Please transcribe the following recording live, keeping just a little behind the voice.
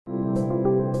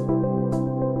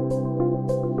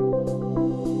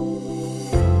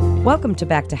Welcome to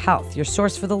Back to Health, your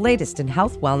source for the latest in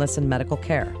health, wellness, and medical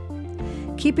care.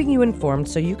 Keeping you informed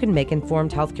so you can make informed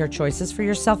healthcare choices for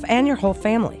yourself and your whole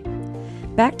family.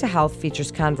 Back to Health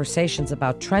features conversations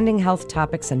about trending health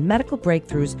topics and medical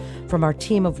breakthroughs from our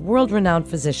team of world-renowned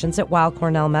physicians at Weill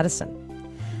Cornell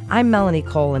Medicine. I'm Melanie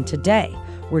Cole, and today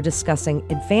we're discussing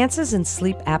advances in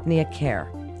sleep apnea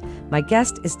care. My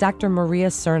guest is Dr. Maria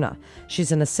Cerna.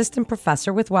 She's an assistant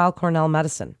professor with Weill Cornell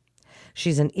Medicine.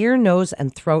 She's an ear, nose,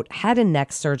 and throat, head and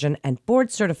neck surgeon and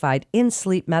board certified in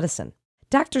sleep medicine.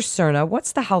 Dr. Cerna,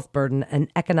 what's the health burden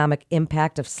and economic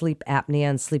impact of sleep apnea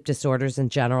and sleep disorders in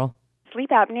general? Sleep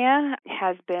apnea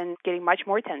has been getting much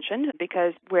more attention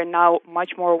because we're now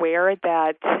much more aware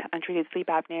that untreated sleep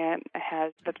apnea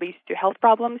that leads to health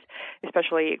problems,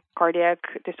 especially cardiac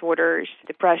disorders,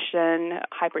 depression,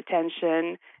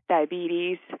 hypertension,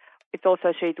 diabetes. It's also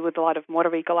associated with a lot of motor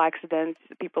vehicle accidents.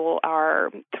 People are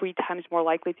 3 times more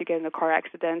likely to get in a car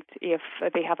accident if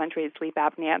they have untreated sleep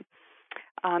apnea.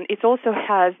 It also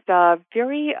has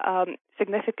very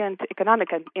significant economic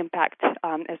impact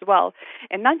as well,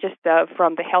 and not just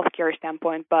from the healthcare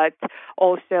standpoint, but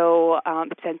also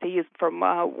absenteeism from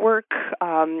work,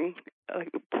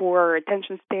 poor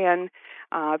attention span,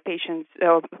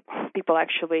 people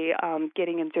actually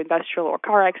getting into industrial or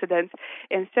car accidents.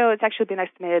 And so it's actually been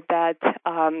estimated that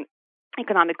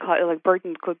economic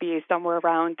burden could be somewhere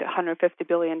around $150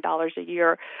 billion a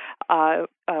year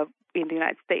in the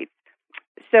United States.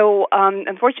 So,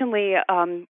 unfortunately,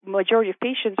 majority of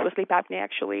patients with sleep apnea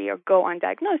actually go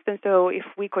undiagnosed. And so if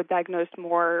we could diagnose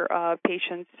more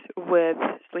patients with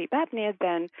sleep apnea,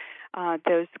 then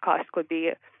those costs could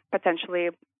be potentially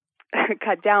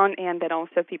cut down, and then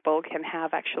also people can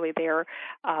have actually their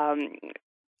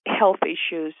health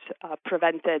issues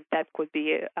prevented that could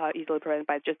be easily prevented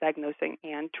by just diagnosing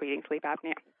and treating sleep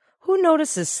apnea. Who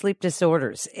notices sleep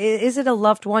disorders? Is it a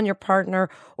loved one, your partner,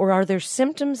 or are there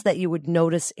symptoms that you would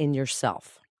notice in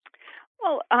yourself?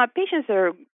 Well, patients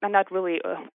are not really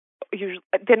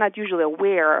they're not usually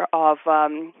aware of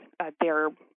their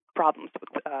problems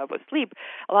with sleep.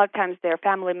 A lot of times their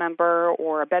family member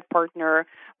or a bed partner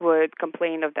would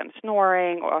complain of them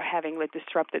snoring or having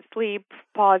disrupted sleep,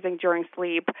 pausing during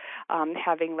sleep,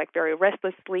 having very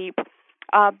restless sleep.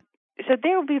 So they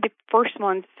will be the first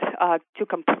ones to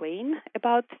complain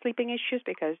about sleeping issues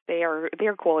because their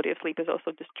quality of sleep is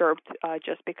also disturbed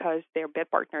just because their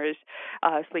bed partner is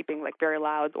sleeping very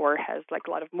loud or has a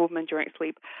lot of movement during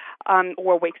sleep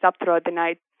or wakes up throughout the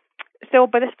night. So,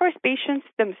 but as far as patients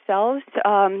themselves,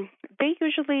 they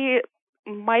usually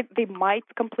might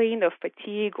complain of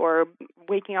fatigue or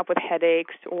waking up with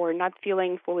headaches or not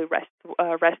feeling fully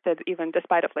rested, even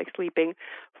despite of sleeping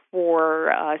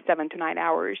for 7 to 9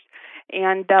 hours.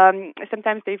 And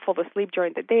sometimes they fall asleep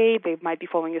during the day. They might be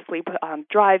falling asleep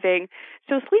driving.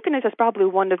 So sleepiness is probably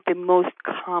one of the most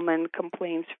common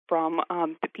complaints from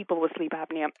the people with sleep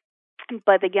apnea.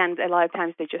 But again, a lot of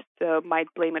times they just might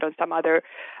blame it on some other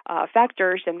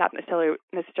factors and not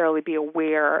necessarily be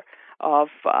aware of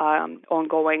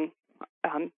ongoing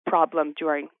problem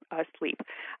during sleep.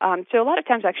 So a lot of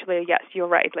times, actually, yes, you're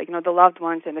right. The loved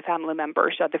ones and the family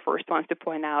members are the first ones to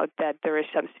point out that there is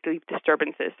some sleep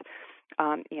disturbances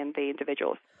in the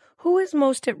individuals. Who is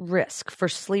most at risk for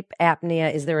sleep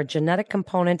apnea? Is there a genetic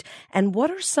component? And what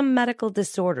are some medical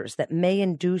disorders that may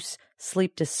induce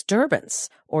sleep disturbance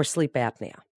or sleep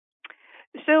apnea?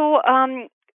 So,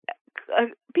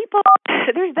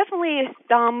 there's definitely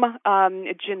some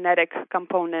genetic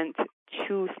component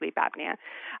to sleep apnea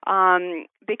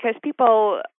because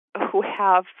people who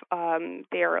have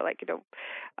their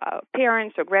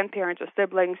parents or grandparents or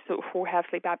siblings who have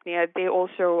sleep apnea, they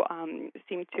also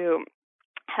seem to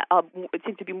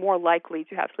be more likely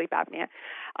to have sleep apnea.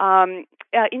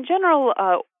 In general,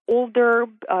 older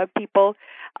people,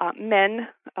 men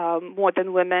more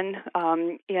than women,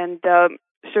 and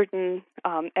certain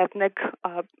ethnic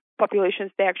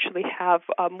populations, they actually have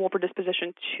more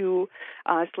predisposition to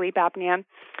sleep apnea.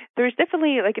 There's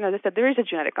definitely, as I said, there is a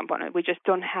genetic component. We just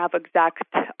don't have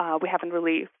we haven't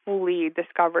really fully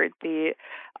discovered the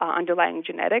underlying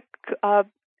genetic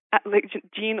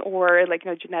gene or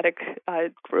genetic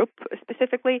group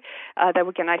specifically that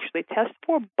we can actually test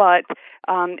for, but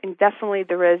and definitely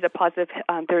there is a positive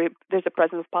there's a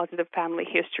presence of positive family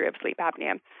history of sleep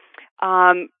apnea.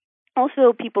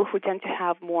 Also, people who tend to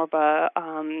have more of a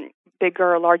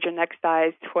bigger, larger neck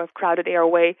size, who have crowded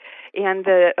airway, and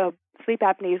the sleep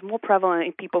apnea is more prevalent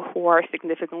in people who are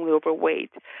significantly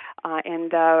overweight.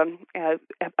 And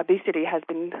obesity has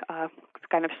been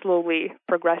kind of slowly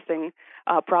progressing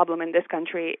problem in this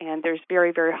country, and there's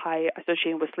very, very high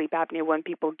association with sleep apnea when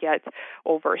people get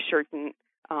over a certain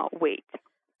weight.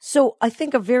 So I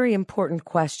think a very important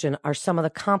question are some of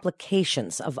the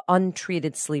complications of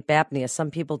untreated sleep apnea. Some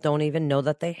people don't even know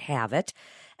that they have it.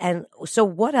 And so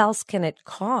what else can it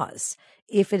cause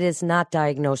if it is not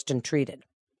diagnosed and treated?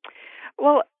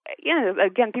 Well, yeah,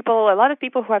 again, a lot of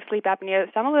people who have sleep apnea,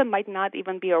 some of them might not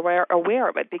even be aware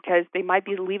of it because they might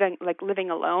be living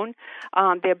alone.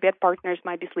 Their bed partners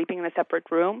might be sleeping in a separate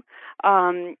room,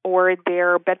 or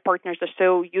their bed partners are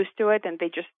so used to it and they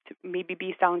just maybe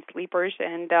be sound sleepers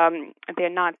and they're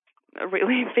not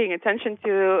really paying attention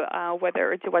to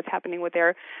what's happening with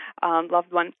their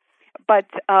loved one. But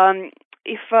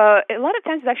if a lot of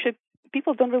times, actually,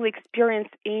 people don't really experience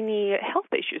any health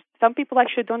issues. Some people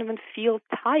actually don't even feel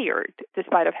tired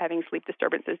despite of having sleep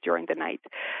disturbances during the night.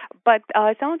 But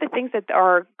some of the things that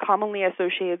are commonly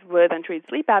associated with untreated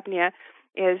sleep apnea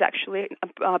is actually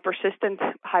persistent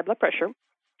high blood pressure.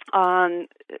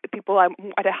 People are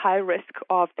at a high risk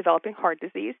of developing heart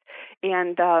disease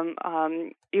and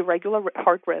irregular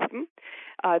heart rhythm.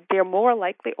 They're more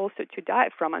likely also to die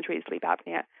from untreated sleep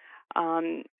apnea.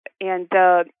 And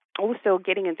also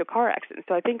getting into car accidents.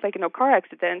 So I think, car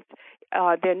accidents,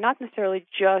 they're not necessarily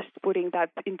just putting that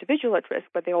individual at risk,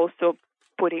 but they're also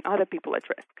putting other people at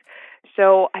risk.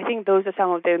 So I think those are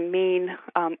some of the main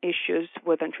issues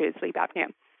with untreated sleep apnea.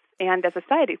 And as a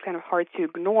society, it's kind of hard to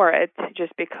ignore it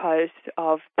just because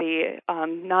of the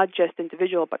not just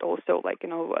individual, but also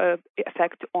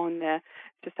effect on the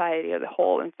society as a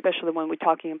whole, and especially when we're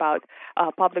talking about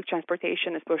public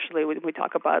transportation, especially when we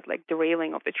talk about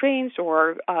derailing of the trains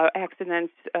or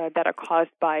accidents that are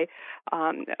caused by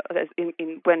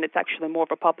when it's actually more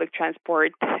of a public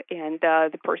transport, and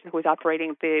the person who is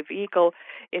operating the vehicle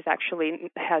has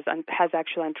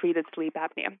actually untreated sleep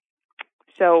apnea.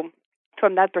 So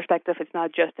from that perspective, it's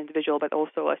not just individual, but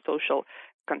also a social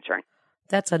concern.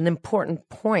 That's an important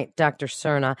point, Dr.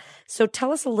 Serna. So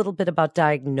tell us a little bit about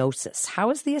diagnosis.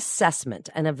 How is the assessment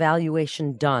and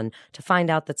evaluation done to find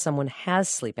out that someone has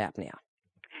sleep apnea?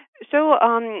 So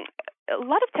a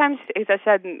lot of times, as I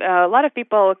said, a lot of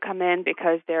people come in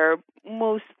because they're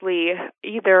mostly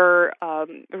either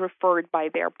referred by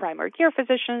their primary care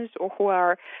physicians or who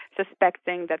are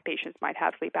suspecting that patients might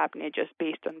have sleep apnea just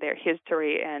based on their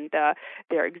history and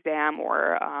their exam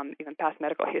or even past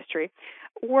medical history,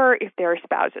 or if their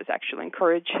spouses actually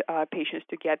encourage patients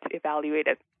to get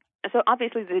evaluated. So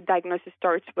obviously the diagnosis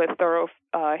starts with thorough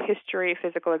history,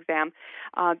 physical exam.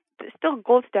 Still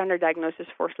gold standard diagnosis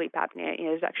for sleep apnea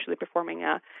is actually performing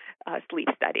a sleep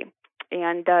study.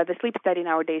 And the sleep study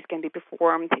nowadays can be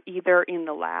performed either in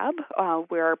the lab,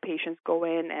 where patients go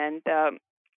in and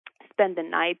spend the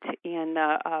night in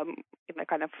a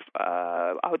kind of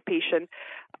outpatient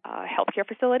healthcare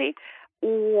facility,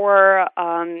 or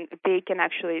they can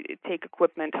actually take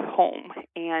equipment home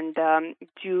and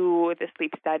do the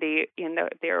sleep study in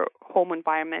their home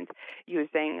environment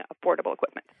using portable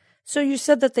equipment. So you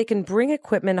said that they can bring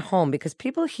equipment home because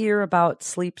people hear about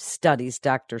sleep studies,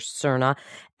 Dr. Serna,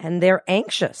 and they're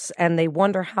anxious and they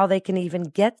wonder how they can even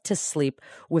get to sleep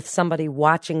with somebody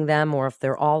watching them or if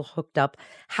they're all hooked up.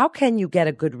 How can you get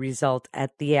a good result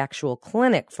at the actual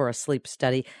clinic for a sleep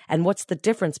study, and what's the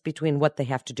difference between what they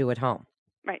have to do at home?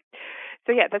 Right.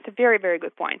 So, yeah, that's a very, very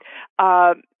good point.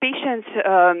 Patients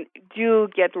do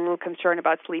get a little concerned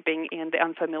about sleeping in the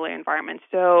unfamiliar environment.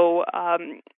 So,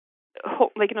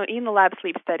 in the lab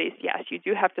sleep studies, yes, you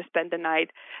do have to spend the night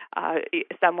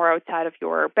somewhere outside of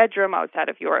your bedroom, outside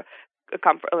of your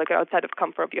comfort, outside of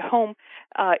comfort of your home.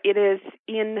 It is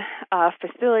in a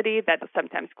facility that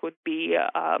sometimes could be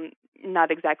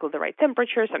not exactly the right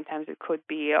temperature. Sometimes it could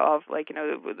be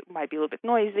it might be a little bit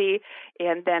noisy.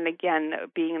 And then again,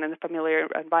 being in a familiar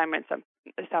environment,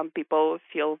 some people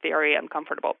feel very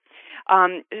uncomfortable.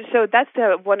 So that's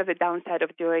one of the downside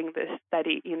of doing this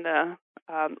study in the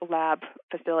lab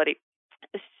facility.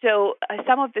 So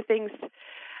some of the things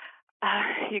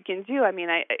you can do. I mean,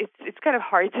 it's kind of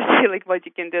hard to say what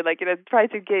you can do. Try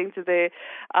to get into the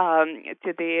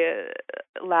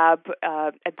lab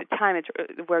at the time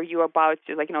where you're about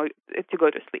to to go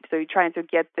to sleep. So you're trying to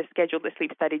schedule the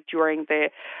sleep study during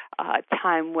the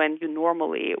time when you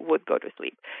normally would go to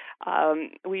sleep.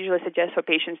 We usually suggest for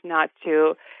patients not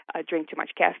to drink too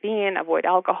much caffeine, avoid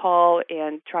alcohol,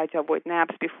 and try to avoid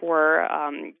naps before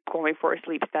going for a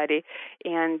sleep study,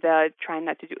 and try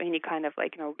not to do any kind of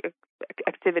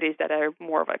activities that are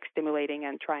more stimulating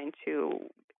and trying to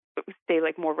stay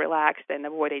more relaxed and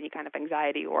avoid any kind of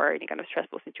anxiety or any kind of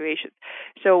stressful situations.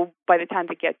 So by the time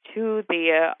they get to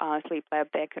the sleep lab,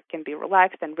 they can be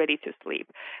relaxed and ready to sleep.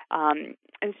 And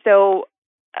so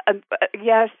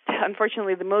Yes,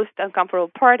 unfortunately, the most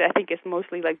uncomfortable part, I think, is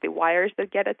mostly like the wires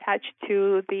that get attached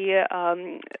to the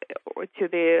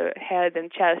head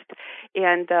and chest,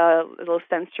 and little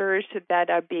sensors that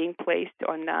are being placed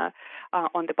on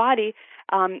the body.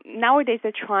 Nowadays,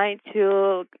 they're trying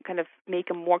to kind of make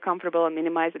them more comfortable and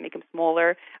minimize and make them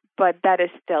smaller, but that is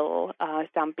still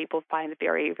some people find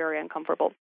very, very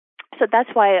uncomfortable. So that's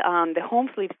why the home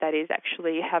sleep studies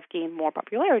actually have gained more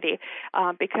popularity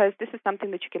because this is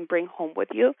something that you can bring home with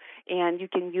you, and you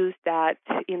can use that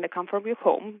in the comfort of your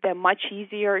home. They're much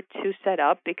easier to set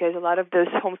up because a lot of those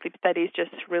home sleep studies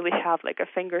just really have like a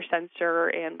finger sensor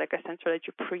and like a sensor that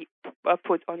you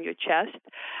put on your chest.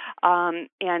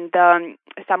 And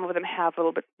some of them have a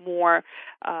little bit more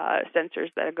sensors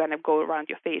that are going to go around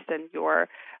your face and your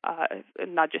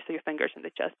not just your fingers in the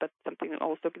chest, but something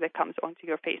also that comes onto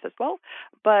your face as well.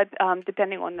 But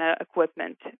depending on the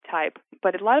equipment type,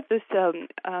 but a lot of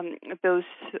those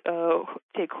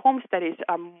take-home studies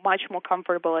are much more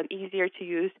comfortable and easier to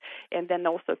use, and then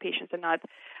also patients are not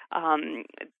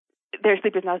their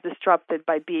sleep is not disrupted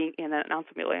by being in an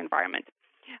unfamiliar environment.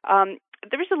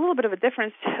 There is a little bit of a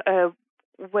difference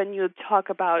when you talk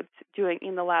about doing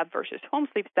in the lab versus home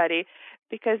sleep study,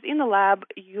 because in the lab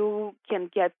you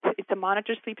can get, it's a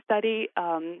monitor sleep study.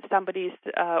 Somebody's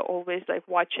always like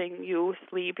watching you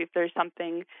sleep. If there's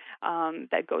something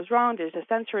that goes wrong, there's a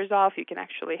sensor is off, you can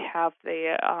actually have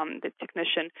the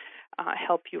technician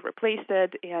help you replace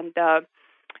it, and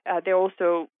they're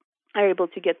also are able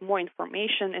to get more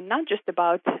information, and not just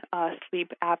about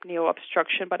sleep apnea or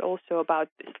obstruction, but also about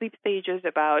sleep stages,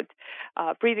 about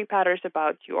breathing patterns,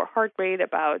 about your heart rate,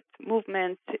 about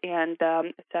movement, and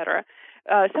et cetera.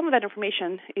 Some of that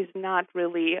information is not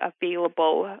really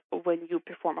available when you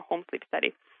perform a home sleep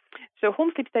study. So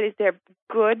home sleep studies, they're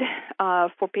good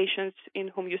for patients in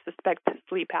whom you suspect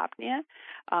sleep apnea,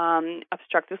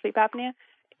 obstructive sleep apnea.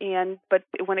 But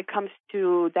when it comes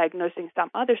to diagnosing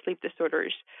some other sleep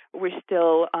disorders, we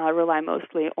still rely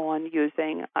mostly on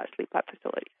using sleep lab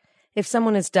facilities. If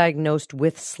someone is diagnosed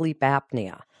with sleep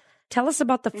apnea, tell us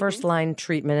about the first-line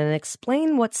treatment and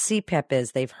explain what CPAP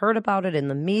is. They've heard about it in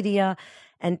the media,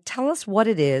 and tell us what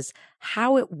it is,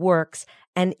 how it works,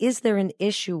 and is there an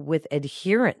issue with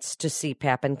adherence to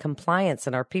CPAP and compliance,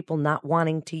 and are people not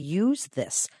wanting to use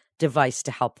this device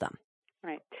to help them?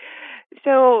 Right.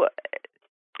 So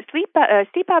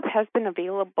CPAP has been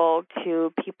available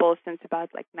to people since about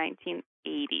like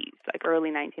 1980s, like early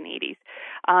 1980s.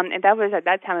 And that was, at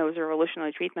that time, it was a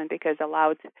revolutionary treatment because it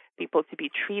allowed people to be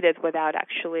treated without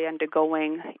actually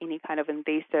undergoing any kind of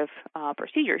invasive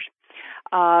procedures.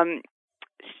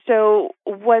 So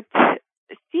what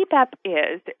CPAP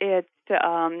is,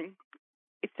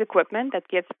 it's equipment that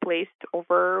gets placed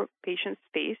over patient's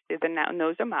face, either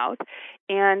nose or mouth,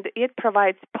 and it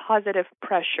provides positive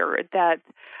pressure that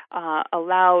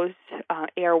allows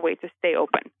airway to stay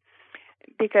open.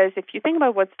 Because if you think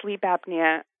about what sleep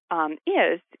apnea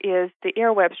is the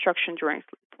airway obstruction during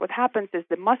sleep. What happens is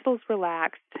the muscles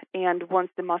relax, and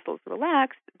once the muscles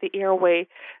relax, the airway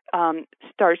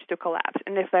starts to collapse.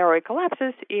 And if the airway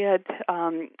collapses, it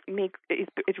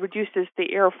reduces the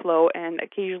airflow, and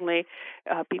occasionally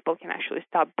people can actually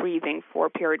stop breathing for a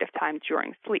period of time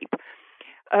during sleep.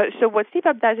 So what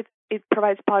CPAP does, it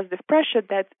provides positive pressure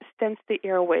that stents the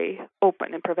airway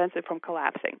open and prevents it from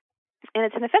collapsing. And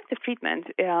it's an effective treatment,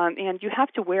 and you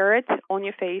have to wear it on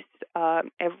your face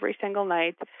every single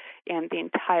night and the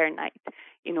entire night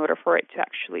in order for it to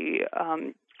actually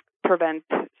prevent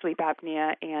sleep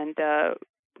apnea and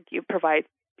provide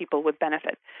people with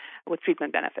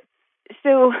treatment benefit.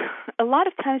 So a lot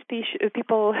of times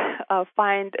people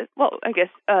find,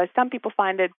 some people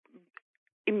find it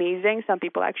amazing. Some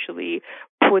people actually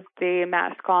put the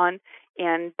mask on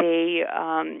and they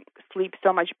sleep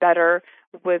so much better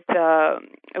with the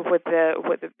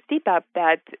CPAP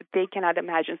that they cannot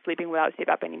imagine sleeping without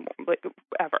CPAP anymore,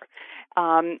 ever.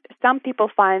 Some people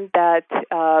find that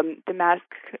the mask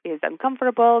is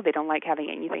uncomfortable. They don't like having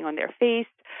anything on their face.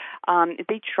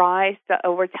 They try, so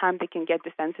over time they can get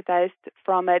desensitized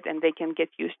from it and they can get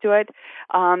used to it.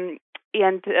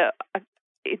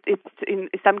 It's in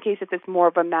some cases it's more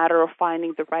of a matter of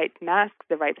finding the right mask,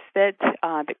 the right fit,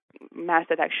 the mask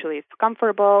that actually is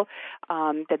comfortable,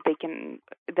 that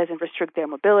doesn't restrict their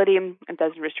mobility and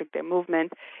doesn't restrict their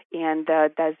movement, and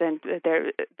doesn't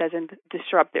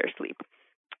disrupt their sleep.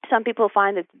 Some people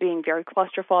find it being very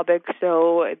claustrophobic,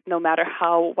 so no matter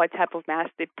what type of mask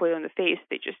they put on the face,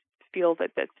 they just feel that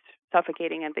that's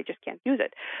suffocating and they just can't use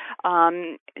it.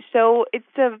 So it's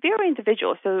very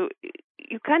individual. So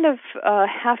you kind of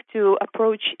have to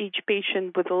approach each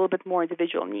patient with a little bit more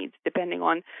individual needs, depending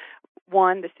on,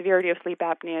 one, the severity of sleep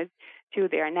apnea, two,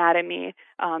 their anatomy.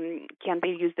 Can they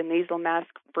use the nasal mask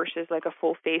versus like a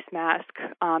full face mask?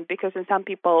 Because in some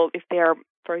people, if they're,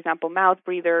 for example, mouth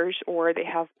breathers or they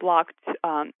have blocked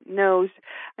nose,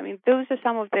 I mean, those are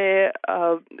some of the,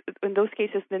 in those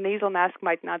cases, the nasal mask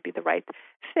might not be the right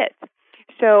fit.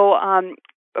 So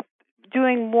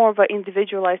doing more of an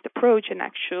individualized approach and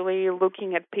actually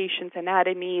looking at patients'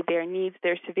 anatomy, their needs,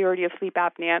 their severity of sleep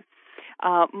apnea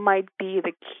might be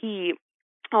the key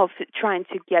of trying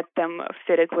to get them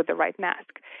fitted with the right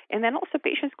mask. And then also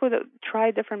patients could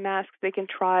try different masks. They can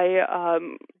try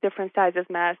different sizes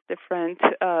masks, different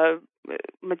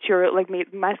material, like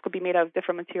masks could be made out of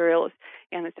different materials,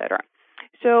 and et cetera.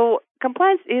 So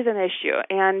compliance is an issue,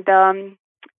 and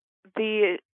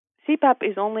the CPAP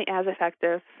is only as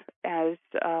effective as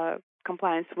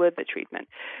compliance with the treatment.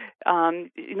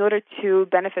 In order to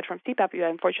benefit from CPAP, you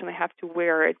unfortunately have to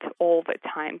wear it all the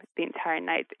time, the entire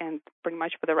night, and pretty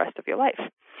much for the rest of your life.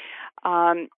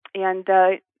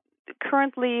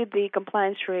 Currently, the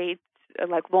compliance rates,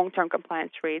 like long-term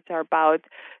compliance rates, are about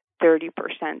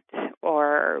 30%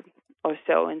 or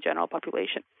so in general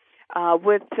population.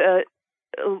 With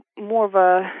more of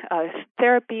a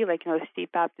therapy, like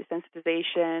CPAP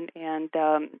desensitization and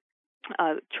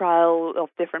trial of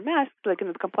different masks, like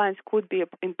the compliance could be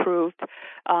improved.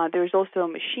 There's also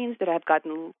machines that have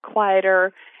gotten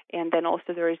quieter, and then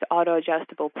also there is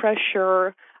auto-adjustable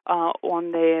pressure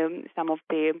on some of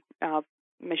the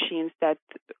machines that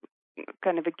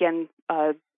kind of again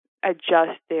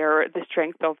adjust the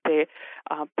strength of the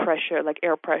pressure, like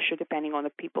air pressure, depending on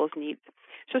the people's needs.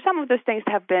 So some of those things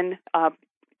have been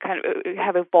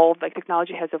have evolved, like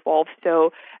technology has evolved,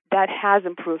 so that has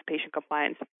improved patient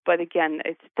compliance. But again,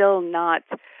 it's still not,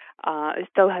 it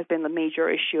still has been the major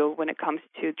issue when it comes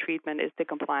to treatment, is the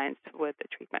compliance with the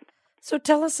treatment. So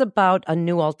tell us about a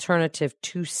new alternative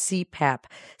to CPAP.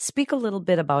 Speak a little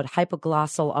bit about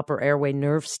hypoglossal upper airway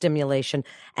nerve stimulation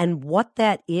and what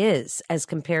that is as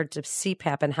compared to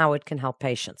CPAP and how it can help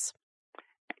patients.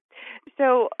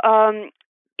 So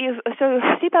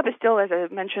CPAP is still, as I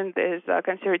mentioned, is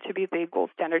considered to be the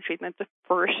gold standard treatment, the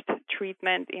first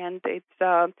treatment, and it's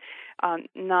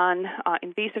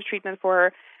non-invasive treatment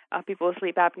for people with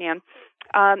sleep apnea.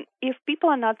 If people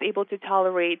are not able to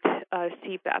tolerate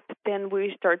CPAP, then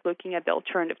we start looking at the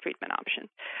alternative treatment options.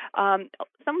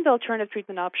 Some of the alternative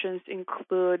treatment options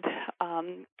include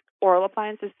oral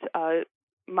appliances,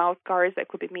 mouth guards that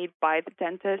could be made by the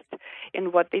dentist.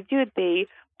 And what they do, they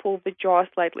pull the jaw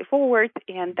slightly forward,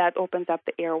 and that opens up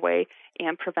the airway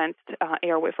and prevents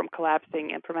airway from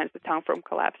collapsing and prevents the tongue from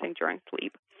collapsing during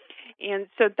sleep. And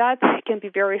so that can be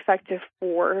very effective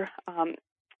for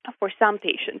some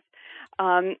patients.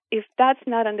 If that's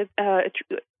not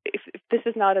if this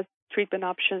is not a treatment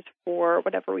option for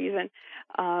whatever reason,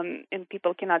 and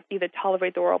people cannot either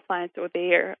tolerate the oral appliance or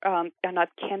they are not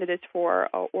candidates for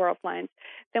oral appliance,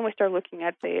 then we start looking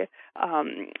at the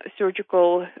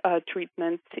surgical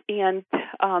treatments. And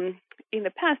in the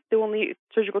past, the only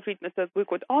surgical treatments that we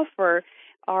could offer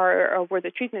were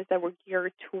the treatments that were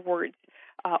geared towards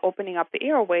opening up the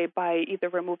airway by either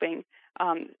removing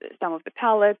some of the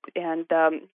palate and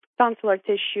tonsillar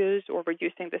tissues, or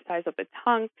reducing the size of the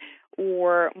tongue,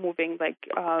 or moving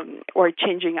or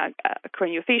changing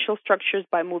craniofacial structures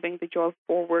by moving the jaw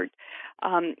forward.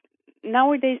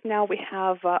 Nowadays, we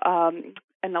have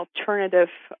an alternative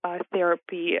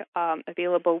therapy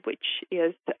available, which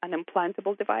is an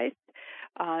implantable device.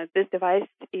 This device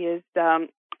is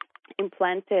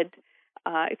implanted.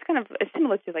 It's kind of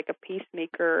similar to like a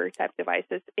pacemaker type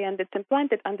devices, and it's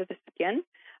implanted under the skin,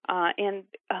 and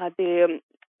the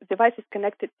device is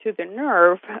connected to the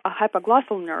nerve, a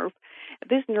hypoglossal nerve.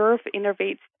 This nerve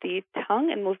innervates the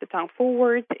tongue and moves the tongue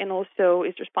forward, and also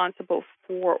is responsible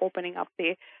for opening up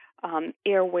the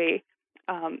airway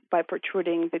by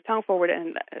protruding the tongue forward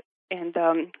and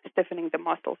stiffening the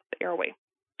muscles of the airway.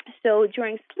 So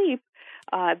during sleep,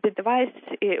 the device,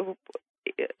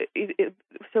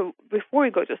 so before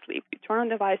you go to sleep, you turn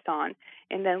the device on,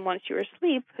 and then once you're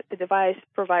asleep, the device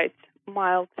provides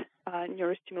mild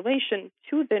neurostimulation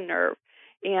to the nerve,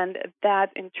 and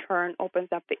that in turn opens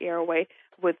up the airway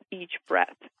with each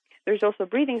breath. There's also a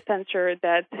breathing sensor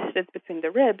that sits between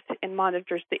the ribs and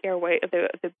monitors the airway,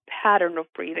 the pattern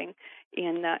of breathing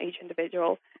in each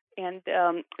individual. And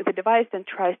the device then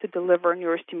tries to deliver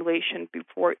neurostimulation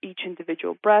before each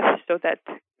individual breath so that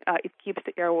it keeps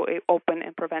the airway open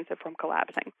and prevents it from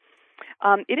collapsing.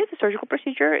 It is a surgical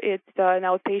procedure. It's an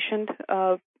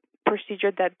outpatient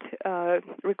procedure that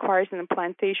requires an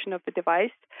implantation of the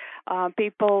device.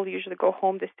 People usually go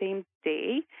home the same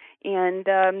day, and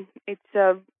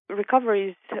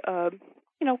recovery is a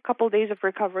couple of days of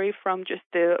recovery from just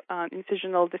the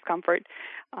incisional discomfort,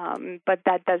 but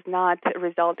that does not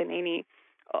result in any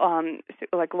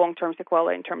long-term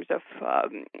sequelae in terms of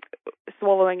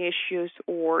swallowing issues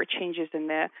or changes in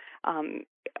the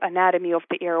anatomy of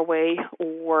the airway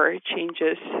or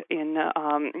changes in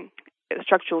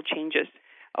structural changes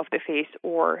of the face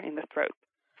or in the throat.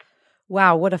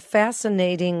 Wow, what a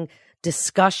fascinating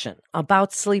discussion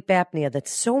about sleep apnea that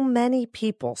so many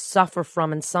people suffer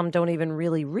from, and some don't even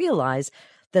really realize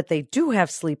that they do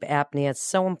have sleep apnea. It's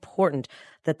so important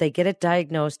that they get it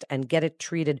diagnosed and get it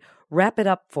treated. Wrap it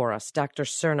up for us, Dr.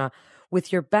 Serna,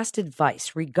 with your best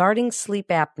advice regarding sleep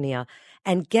apnea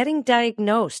and getting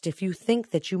diagnosed if you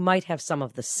think that you might have some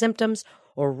of the symptoms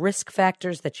or risk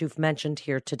factors that you've mentioned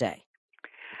here today.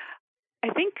 I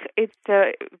think it's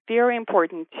very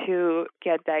important to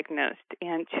get diagnosed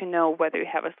and to know whether you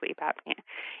have a sleep apnea.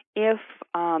 If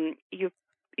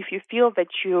you feel that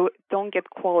you don't get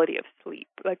quality sleep,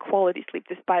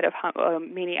 despite of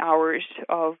many hours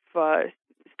of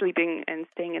sleeping and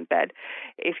staying in bed,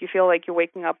 if you feel like you're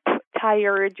waking up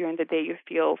tired during the day, you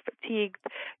feel fatigued,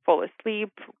 fall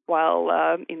asleep while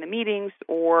in the meetings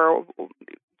or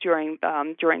during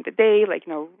the day,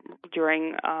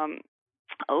 during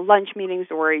lunch meetings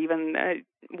or even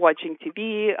watching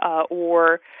TV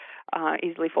or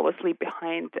easily fall asleep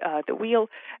behind the wheel,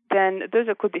 then those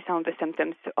could be some of the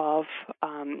symptoms of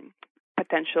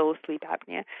potential sleep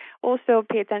apnea. Also,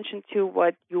 pay attention to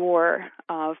what your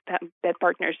bed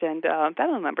partners and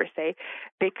family members say,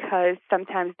 because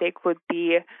sometimes they could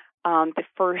be the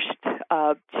first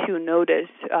to notice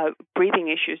breathing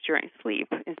issues during sleep,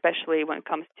 especially when it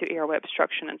comes to airway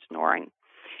obstruction and snoring.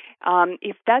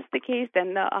 If that's the case,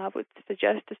 then I would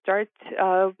suggest to start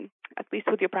at least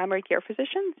with your primary care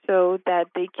physician so that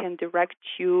they can direct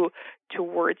you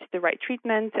towards the right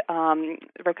treatment,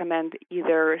 recommend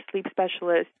either sleep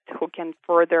specialists who can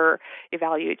further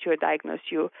evaluate you or diagnose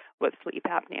you with sleep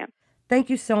apnea. Thank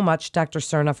you so much, Dr.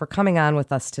 Serna, for coming on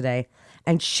with us today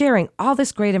and sharing all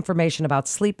this great information about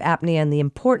sleep apnea and the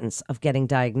importance of getting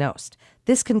diagnosed.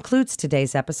 This concludes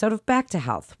today's episode of Back to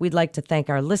Health. We'd like to thank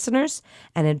our listeners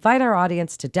and invite our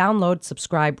audience to download,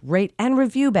 subscribe, rate, and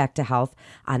review Back to Health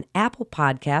on Apple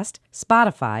Podcast,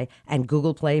 Spotify, and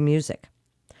Google Play Music.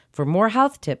 For more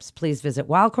health tips, please visit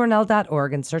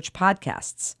weillcornell.org and search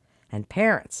podcasts. And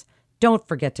parents, don't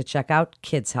forget to check out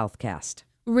Kids Healthcast.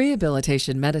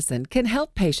 Rehabilitation medicine can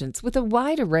help patients with a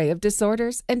wide array of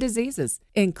disorders and diseases,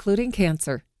 including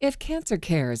cancer. If cancer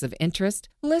care is of interest,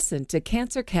 listen to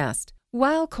CancerCast,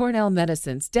 Weill Cornell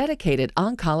Medicine's dedicated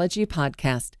oncology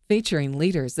podcast, featuring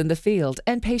leaders in the field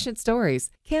and patient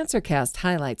stories. CancerCast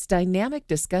highlights dynamic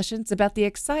discussions about the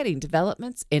exciting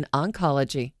developments in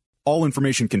oncology. All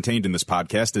information contained in this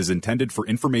podcast is intended for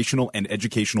informational and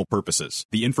educational purposes.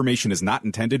 The information is not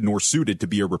intended nor suited to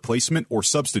be a replacement or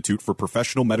substitute for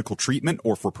professional medical treatment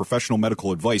or for professional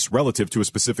medical advice relative to a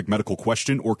specific medical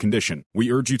question or condition.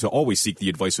 We urge you to always seek the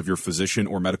advice of your physician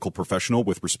or medical professional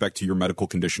with respect to your medical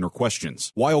condition or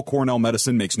questions. Weill Cornell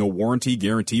Medicine makes no warranty,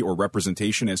 guarantee, or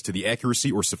representation as to the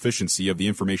accuracy or sufficiency of the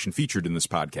information featured in this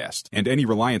podcast, and any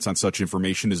reliance on such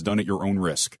information is done at your own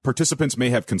risk. Participants may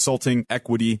have consulting,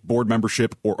 equity, board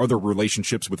membership, or other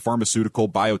relationships with pharmaceutical,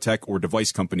 biotech, or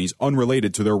device companies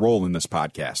unrelated to their role in this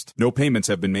podcast. No payments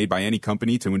have been made by any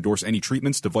company to endorse any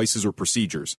treatments, devices, or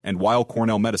procedures, and Weill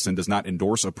Cornell Medicine does not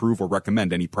endorse, approve, or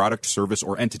recommend any product, service,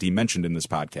 or entity mentioned in this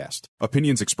podcast.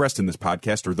 Opinions expressed in this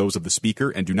podcast are those of the speaker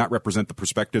and do not represent the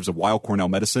perspectives of Weill Cornell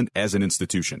Medicine as an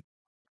institution.